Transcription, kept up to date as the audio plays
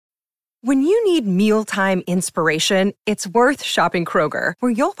When you need mealtime inspiration, it's worth shopping Kroger,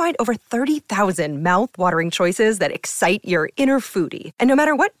 where you'll find over 30,000 mouth-watering choices that excite your inner foodie. And no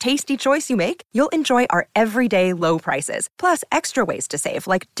matter what tasty choice you make, you'll enjoy our everyday low prices, plus extra ways to save,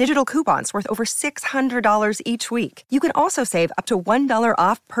 like digital coupons worth over $600 each week. You can also save up to $1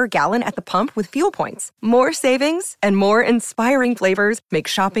 off per gallon at the pump with fuel points. More savings and more inspiring flavors make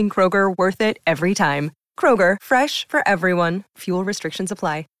shopping Kroger worth it every time. Kroger, fresh for everyone. Fuel restrictions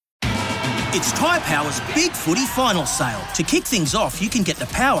apply. It's Tyre Power's Big Footy Final Sale. To kick things off, you can get the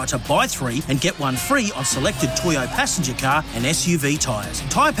power to buy 3 and get 1 free on selected Toyo passenger car and SUV tyres.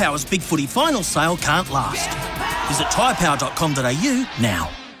 Tyre Power's Big Footy Final Sale can't last. Visit tyrepower.com.au now.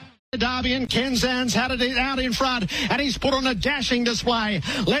 Derby and Kenzan's had it out in front and he's put on a dashing display.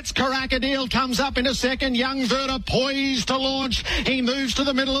 Let's Caracadil comes up into second. Young Verda poised to launch. He moves to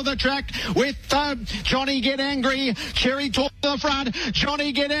the middle of the track with Johnny Get Angry. Cherry Talk to the front.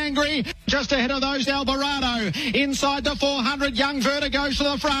 Johnny Get Angry just ahead of those. Alvarado inside the 400. Young Verda goes to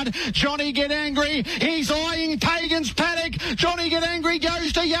the front. Johnny Get Angry. He's eyeing Pagan's paddock. Johnny Get Angry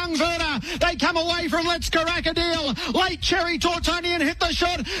goes to Young Verda. They come away from Let's Caracadil. Late Cherry Tortonian hit the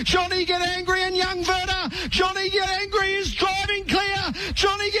shot. Johnny Get Angry and Young Verda. Johnny Get Angry is driving clear.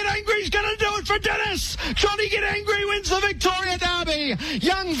 Johnny Get Angry is going to do it for Dennis. Johnny Get Angry wins the Victoria Derby.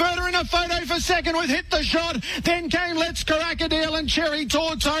 Young Verda in a photo for second with Hit the Shot. Then came Let's Caracadil and Cherry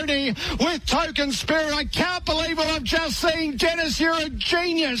Tortoni with Token Spirit. I can't believe what I've just seen. Dennis, you're a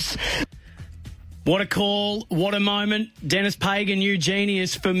genius. What a call, what a moment. Dennis Pagan, you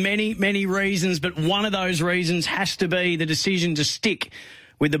genius for many, many reasons, but one of those reasons has to be the decision to stick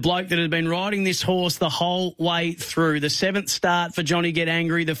with the bloke that had been riding this horse the whole way through. The 7th start for Johnny Get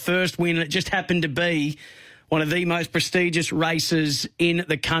Angry, the first win, and it just happened to be one of the most prestigious races in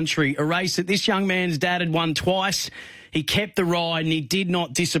the country. A race that this young man's dad had won twice. He kept the ride and he did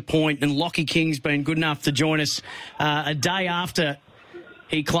not disappoint, and Lachie King's been good enough to join us a day after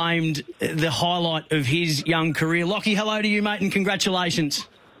he claimed the highlight of his young career. Lachie, hello to you, mate, and congratulations.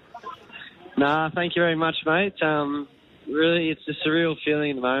 Nah, thank you very much, mate. Really, it's a surreal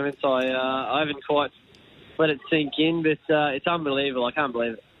feeling at the moment. I haven't quite let it sink in, but it's unbelievable. I can't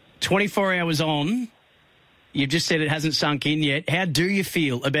believe it. 24 hours on, you've just said it hasn't sunk in yet. How do you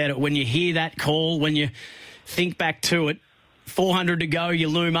feel about it when you hear that call, when you think back to it? 400 to go, you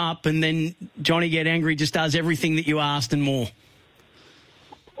loom up, and then Johnny Get Angry just does everything that you asked and more.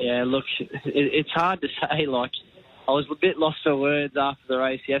 Yeah, look, it's hard to say. Like, I was a bit lost for words after the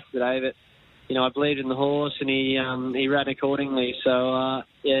race yesterday, but you know, I believed in the horse and he ran accordingly. So,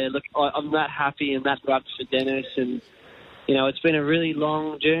 yeah, look, I'm that happy and that wrapped for Dennis. And, you know, it's been a really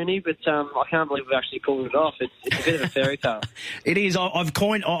long journey, but I can't believe we've actually pulled it off. It's a bit of a fairy tale. It is. I've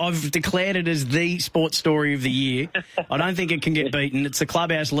declared it as the sports story of the year. I don't think it can get beaten. It's the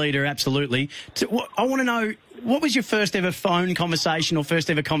clubhouse leader, absolutely. I want to know, what was your first ever phone conversation or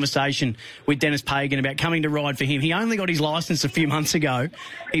first ever conversation with Dennis Pagan about coming to ride for him? He only got his licence a few months ago.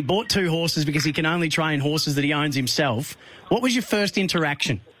 He bought 2 horses because he can only train horses that he owns himself. What was your first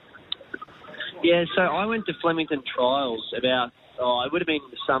interaction? Yeah, so I went to Flemington Trials about, it would have been in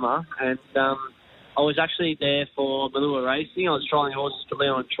the summer, and I was actually there for Malua Racing. I was trialling horses for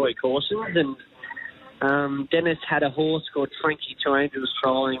Leon and Troy Corsons, and Dennis had a horse called Frankie Two Angels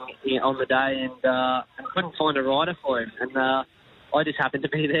trialling on the day, and couldn't find a rider for him. And I just happened to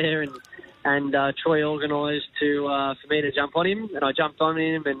be there, and Troy organised for me to jump on him, and I jumped on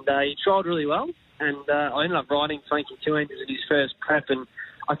him, and he trialled really well. And I ended up riding Frankie Two Angels in his first prep, and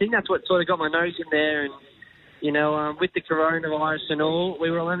I think that's what sort of got my nose in there. And you know, with the coronavirus and all, we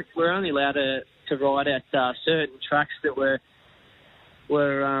were only allowed to ride at certain tracks that were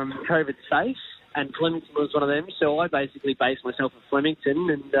COVID safe. And Flemington was one of them, so I basically based myself at Flemington,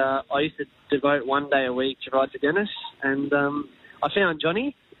 and I used to devote 1 day a week to ride for Dennis. And I found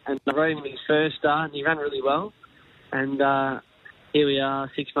Johnny, and I rode him in his first start, and he ran really well. And here we are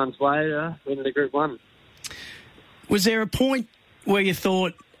 6 months later, winning the Group 1. Was there a point where you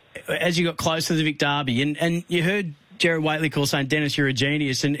thought, as you got close to the Vic Derby, and you heard Gerard Whateley call saying, Dennis, you're a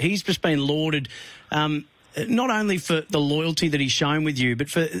genius, and he's just been lauded not only for the loyalty that he's shown with you, but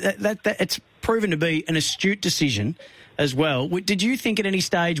for that it's proven to be an astute decision as well. Did you think at any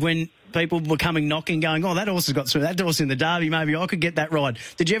stage when people were coming knocking, going, that horse has got through, that horse in the Derby, maybe I could get that ride?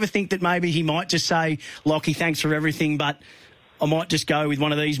 Did you ever think that maybe he might just say, Lachie, thanks for everything, but I might just go with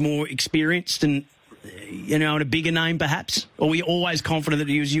one of these more experienced and, you know, and a bigger name perhaps? Or were you always confident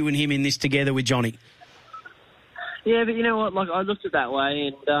that it was you and him in this together with Johnny? Yeah, but you know what? Like, I looked at it that way,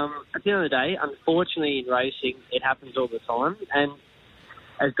 and at the end of the day, unfortunately in racing, it happens all the time. And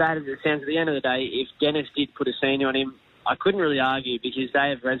as bad as it sounds, at the end of the day, if Dennis did put a senior on him, I couldn't really argue because they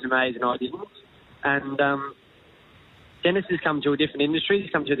have resumes and I didn't. And Dennis has come to a different industry.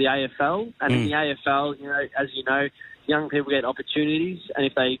 He's come to the AFL. And in the AFL, you know, as you know, young people get opportunities. And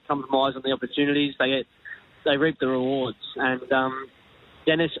if they compromise on the opportunities, they reap the rewards. And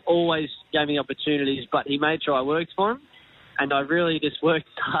Dennis always gave me opportunities, but he made sure I worked for him. And I really just worked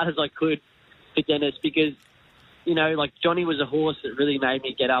as hard as I could for Dennis because, you know, like Johnny was a horse that really made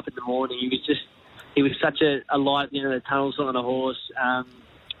me get up in the morning. He was such a light, you know, the tunnel sort of horse.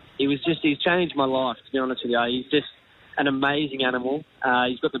 He's changed my life, to be honest with you. He's just an amazing animal.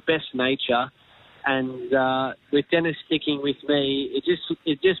 He's got the best nature. And with Dennis sticking with me,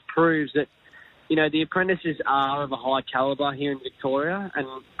 it just proves that, you know, the apprentices are of a high calibre here in Victoria, and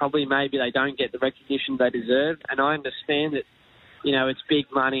probably maybe they don't get the recognition they deserve. And I understand that, you know, it's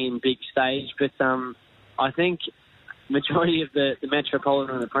big money and big stage, but I think majority of the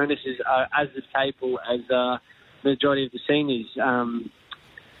Metropolitan apprentices are as capable as the majority of the seniors.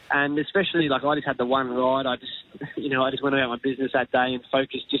 And especially, like, I just had the one ride. I just went about my business that day and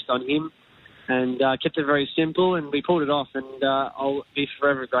focused just on him and kept it very simple, and we pulled it off, and I'll be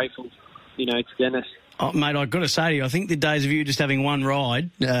forever grateful, you know, to Dennis. Oh, mate, I've got to say to you, I think the days of you just having one ride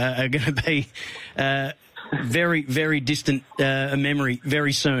are going to be very, very distant memory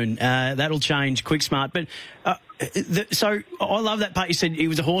very soon. That'll change quick, smart. But so I love that part. You said he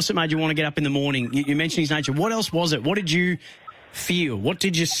was a horse that made you want to get up in the morning. You mentioned his nature. What else was it? What did you feel? What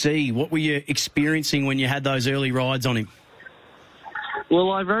did you see? What were you experiencing when you had those early rides on him?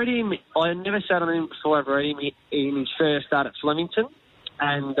 Well, I rode him. I never sat on him before. I rode him in his first start at Flemington,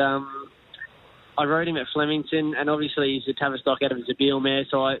 and I rode him at Flemington, and obviously he's a Tavistock out of his Zabeel mare,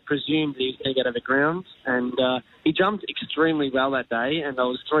 so I presumed he was going to get over ground. And he jumped extremely well that day, and I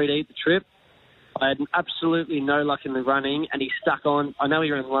was 3 deep the trip. I had absolutely no luck in the running, and he stuck on. I know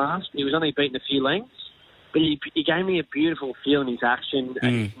he ran last. He was only beaten a few lengths, but he gave me a beautiful feel in his action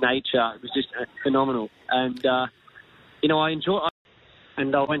and his nature. It was just phenomenal. And, you know, I enjoyed.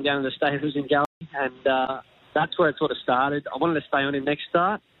 And I went down to the stables in Gallop, and that's where it sort of started. I wanted to stay on him next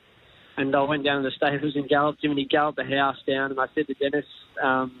start, and I went down to the stables in Gallop. Jimmy galloped the house down, and I said to Dennis,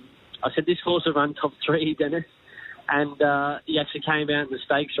 this horse will run top 3, Dennis. And he actually came out in the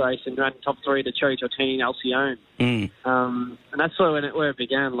stakes race and ran top 3 to Cherry Tortini and Alcyone. And that's sort of where it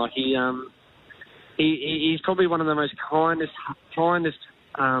began. Like he's probably one of the most kindest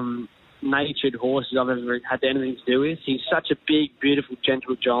natured horses I've ever had anything to do with. He's such a big, beautiful,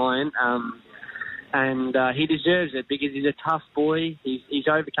 gentle giant, and he deserves it because he's a tough boy. He's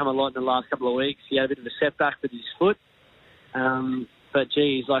overcome a lot in the last couple of weeks. He had a bit of a setback with his foot, but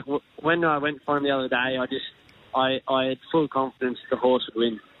geez, like when I went for him the other day, I had full confidence the horse would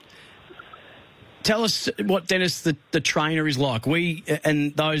win. Tell us what Dennis, the trainer, is like. We,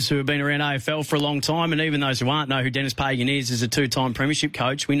 and those who have been around AFL for a long time, and even those who aren't, know who Dennis Pagan is as a 2-time premiership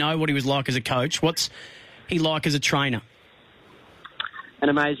coach. We know what he was like as a coach. What's he like as a trainer? An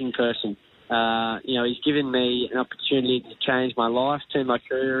amazing person. You know, he's given me an opportunity to change my life, turn my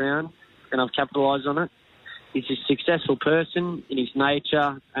career around, and I've capitalised on it. He's a successful person in his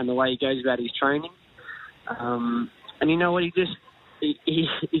nature and the way he goes about his training. And you know what, his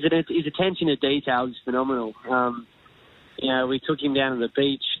attention to detail is phenomenal. You know, we took him down to the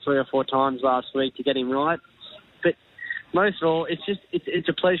beach 3 or 4 times last week to get him right. But most of all, it's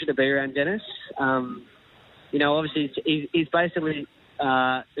a pleasure to be around Dennis. You know, obviously he's basically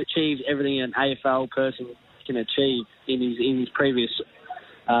achieved everything an AFL person can achieve in his previous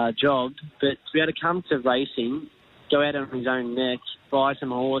job. But to be able to come to racing, go out on his own neck, buy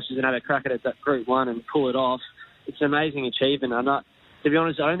some horses and have a crack at it at Group 1 and pull it off, it's an amazing achievement. To be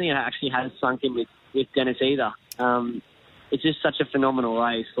honest, I don't think it actually has sunk in with Dennis either. It's just such a phenomenal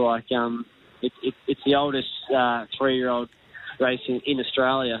race. Like, it's the oldest 3-year-old race in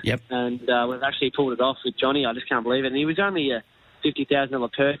Australia. Yep. And we've actually pulled it off with Johnny. I just can't believe it. And he was only a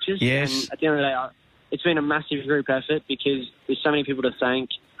 $50,000 purchase. Yes. And at the end of the day, it's been a massive group effort because there's so many people to thank.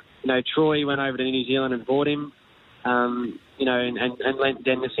 You know, Troy went over to New Zealand and bought him, you know, and lent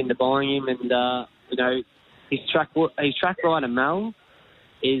Dennis into buying him. And, you know, his track rider, Mel,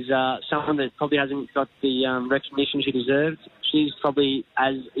 is someone that probably hasn't got the recognition she deserved. She's probably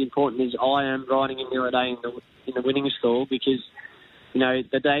as important as I am riding him the other day in the winning stall because, you know,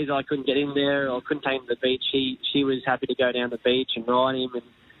 the days I couldn't get in there or couldn't take him to the beach, she was happy to go down the beach and ride him. And,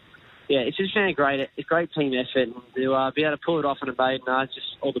 yeah, it's just been a great team effort. And to be able to pull it off in a Baden, it's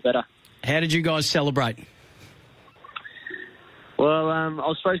just all the better. How did you guys celebrate? Well, I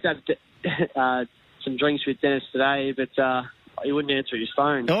was supposed to have some drinks with Dennis today, but he wouldn't answer his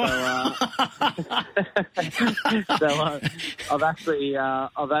phone. Oh. So I've actually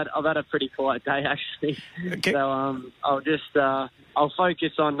I've had a pretty quiet day actually. Okay. So I'll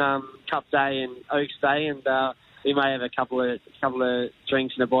focus on Cup Day and Oaks Day, and we may have a couple of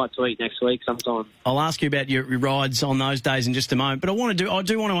drinks and a bite to eat next week sometime. I'll ask you about your rides on those days in just a moment, but I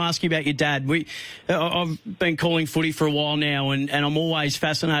do want to ask you about your dad. I've been calling footy for a while now, and I'm always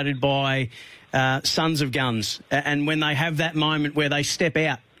fascinated by sons of guns, and when they have that moment where they step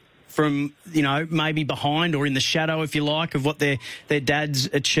out from, maybe behind or in the shadow, if you like, of what their dads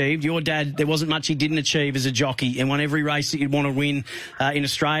achieved. Your dad, there wasn't much he didn't achieve as a jockey, and won every race that you'd want to win in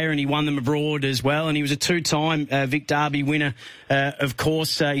Australia, and he won them abroad as well, and he was a two-time Vic Derby winner, of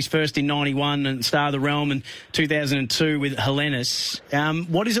course, his first in 91 and Star of the Realm in 2002 with Hellenis.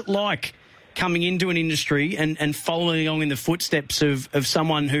 What is it like coming into an industry and following along in the footsteps of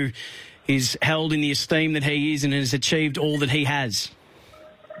someone who is held in the esteem that he is and has achieved all that he has?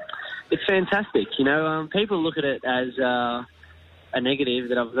 It's fantastic. People look at it as a negative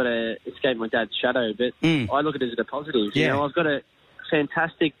that I've got to escape my dad's shadow, but I look at it as a positive. Yeah. I've got a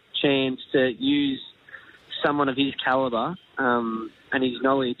fantastic chance to use someone of his calibre and his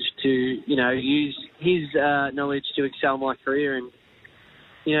knowledge to, use his knowledge to excel my career. And,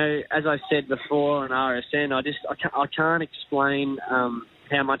 as I said before on RSN, I can't explain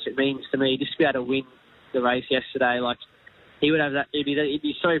how much it means to me just to be able to win the race yesterday. Like, he would have that. He'd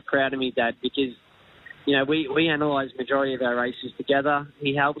be so proud of me, Dad, because we analyse majority of our races together.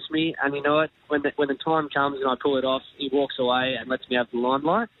 He helps me, and you know what? When the time comes and I pull it off, he walks away and lets me have the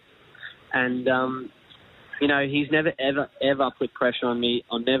limelight. And he's never ever put pressure on me.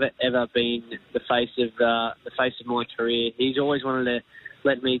 I've never ever been the face of my career. He's always wanted to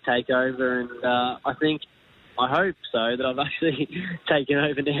let me take over, and I hope so, that I've actually taken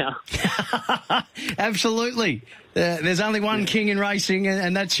over now. Absolutely. There's only one king in racing,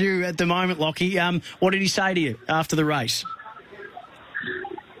 and that's you at the moment, Lachie. What did he say to you after the race?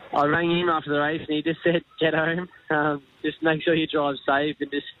 I rang him after the race, and he just said, "Get home. Just make sure you drive safe,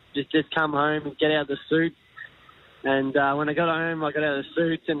 and just come home and get out of the suit." And when I got home, I got out of the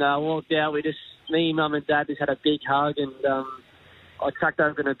suit and walked out. Me, Mum, and Dad just had a big hug, and I tucked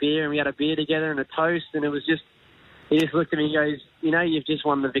open a beer, and we had a beer together and a toast, and it was just, he just looked at me and goes, "You've just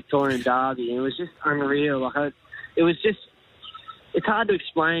won the Victorian Derby." And it was just unreal. It's hard to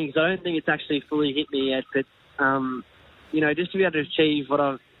explain because I don't think it's actually fully hit me yet, but, just to be able to achieve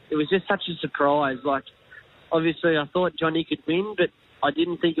it was just such a surprise. Like, obviously I thought Johnny could win, but I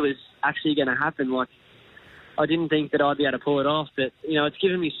didn't think it was actually going to happen. Like, I didn't think that I'd be able to pull it off, but, it's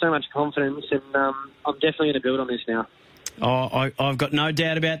given me so much confidence, and I'm definitely going to build on this now. Oh, I've got no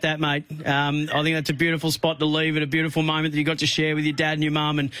doubt about that, mate. I think that's a beautiful spot to leave it, a beautiful moment that you got to share with your dad and your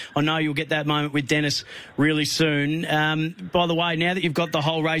mum, and I know you'll get that moment with Dennis really soon. By the way, now that you've got the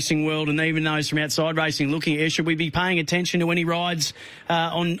whole racing world and even those from outside racing looking at you, should we be paying attention to any rides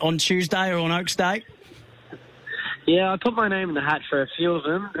on Tuesday or on Oaks Day? Yeah, I put my name in the hat for a few of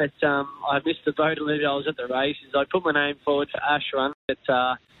them, but I missed the boat a little bit. I was at the races. I put my name forward for Ash Run, but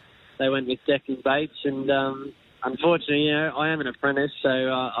they went with Declan Bates, and unfortunately, I am an apprentice, so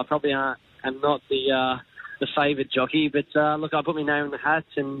I probably am not the favoured jockey. But look, I put my name in the hat,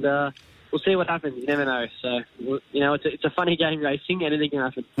 and we'll see what happens. You never know. So it's a funny game, racing. Anything can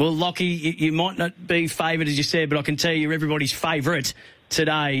happen. Well, Lachie, you might not be favoured, as you said, but I can tell you, everybody's favourite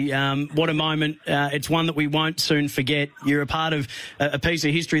today. What a moment. It's one that we won't soon forget. You're a part of a piece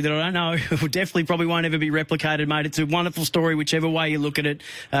of history that I don't know, definitely probably won't ever be replicated, mate. It's a wonderful story, whichever way you look at it,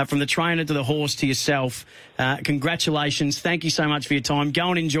 from the trainer to the horse to yourself. Congratulations. Thank you so much for your time. Go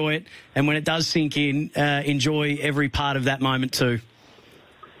and enjoy it. And when it does sink in, enjoy every part of that moment too.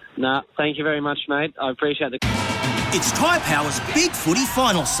 Thank you very much, mate. I appreciate the... It's Tyre Power's Big Footy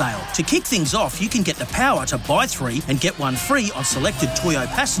Final Sale. To kick things off, you can get the power to buy 3 and get 1 free on selected Toyo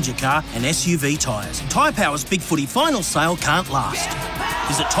passenger car and SUV tyres. Tyre Power's Big Footy Final Sale can't last.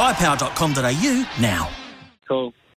 Visit tyrepower.com.au now. Cool.